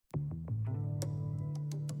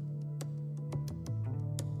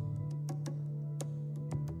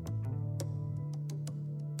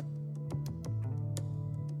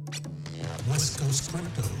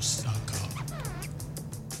westcoastcryptos.com.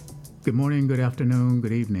 Good morning, good afternoon,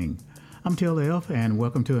 good evening. I'm TLF, and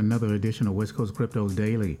welcome to another edition of West Coast Cryptos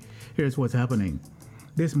Daily. Here's what's happening.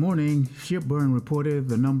 This morning, Shipburn reported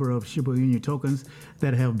the number of Shiba Inu tokens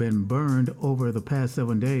that have been burned over the past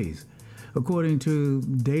 7 days. According to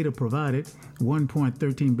data provided,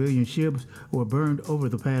 1.13 billion SHIBs were burned over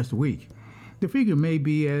the past week. The figure may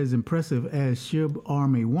be as impressive as SHIB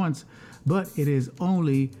Army wants, but it is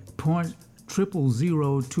only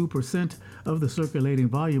 0.0002% of the circulating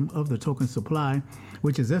volume of the token supply,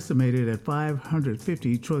 which is estimated at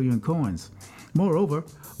 550 trillion coins. Moreover,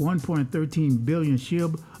 1.13 billion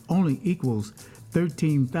SHIB only equals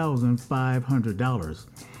 $13,500.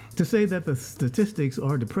 To say that the statistics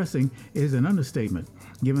are depressing is an understatement,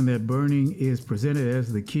 given that burning is presented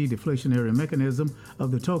as the key deflationary mechanism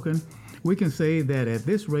of the token. We can say that at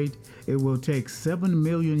this rate, it will take 7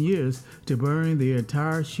 million years to burn the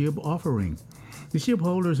entire SHIB offering. The SHIB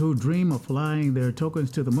holders who dream of flying their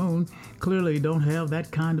tokens to the moon clearly don't have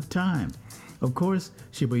that kind of time. Of course,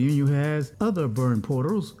 Shiba Inu has other burn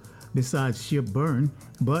portals besides Shipburn,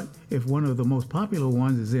 but if one of the most popular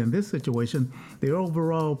ones is in this situation, the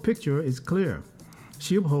overall picture is clear.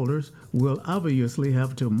 SHIB holders will obviously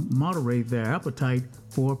have to moderate their appetite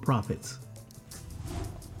for profits.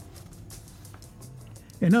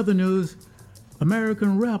 In other news,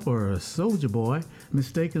 American rapper Soulja Boy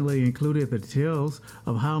mistakenly included the details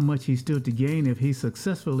of how much he stood to gain if he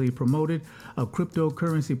successfully promoted a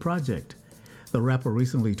cryptocurrency project. The rapper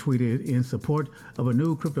recently tweeted in support of a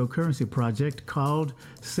new cryptocurrency project called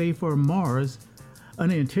Safer Mars,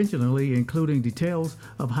 unintentionally including details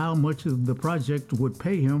of how much the project would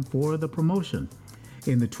pay him for the promotion.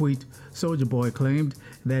 In the tweet, Soulja Boy claimed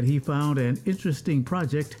that he found an interesting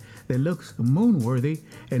project that looks moon-worthy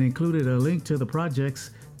and included a link to the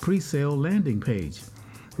project's pre-sale landing page.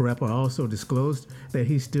 The rapper also disclosed that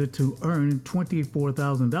he stood to earn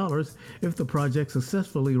 $24,000 if the project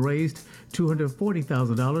successfully raised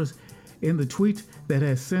 $240,000 in the tweet that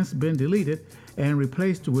has since been deleted and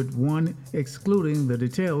replaced with one excluding the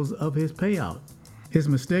details of his payout. His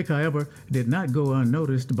mistake, however, did not go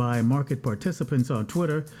unnoticed by market participants on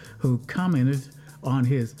Twitter who commented on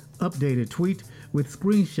his updated tweet with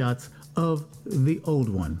screenshots of the old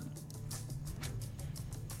one.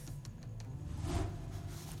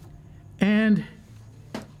 And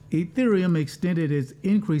Ethereum extended its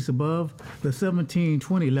increase above the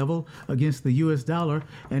 1720 level against the US dollar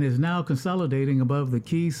and is now consolidating above the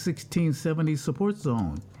key 1670 support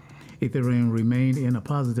zone. Ethereum remained in a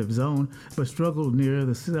positive zone but struggled near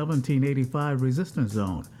the 1785 resistance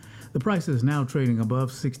zone. The price is now trading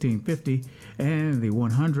above 1650 and the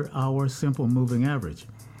 100-hour simple moving average.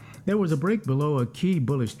 There was a break below a key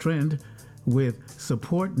bullish trend with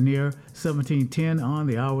support near 1710 on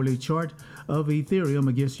the hourly chart of Ethereum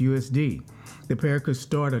against USD. The pair could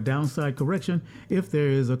start a downside correction if there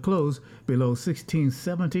is a close below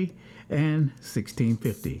 1670 and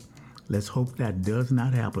 1650. Let's hope that does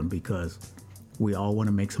not happen because we all want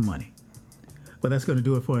to make some money. But that's going to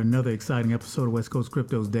do it for another exciting episode of West Coast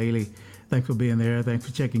Cryptos Daily. Thanks for being there. Thanks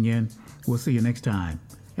for checking in. We'll see you next time.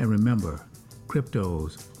 And remember,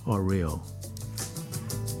 cryptos are real.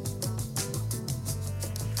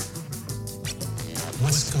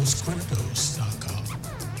 westcoastcryptos.com.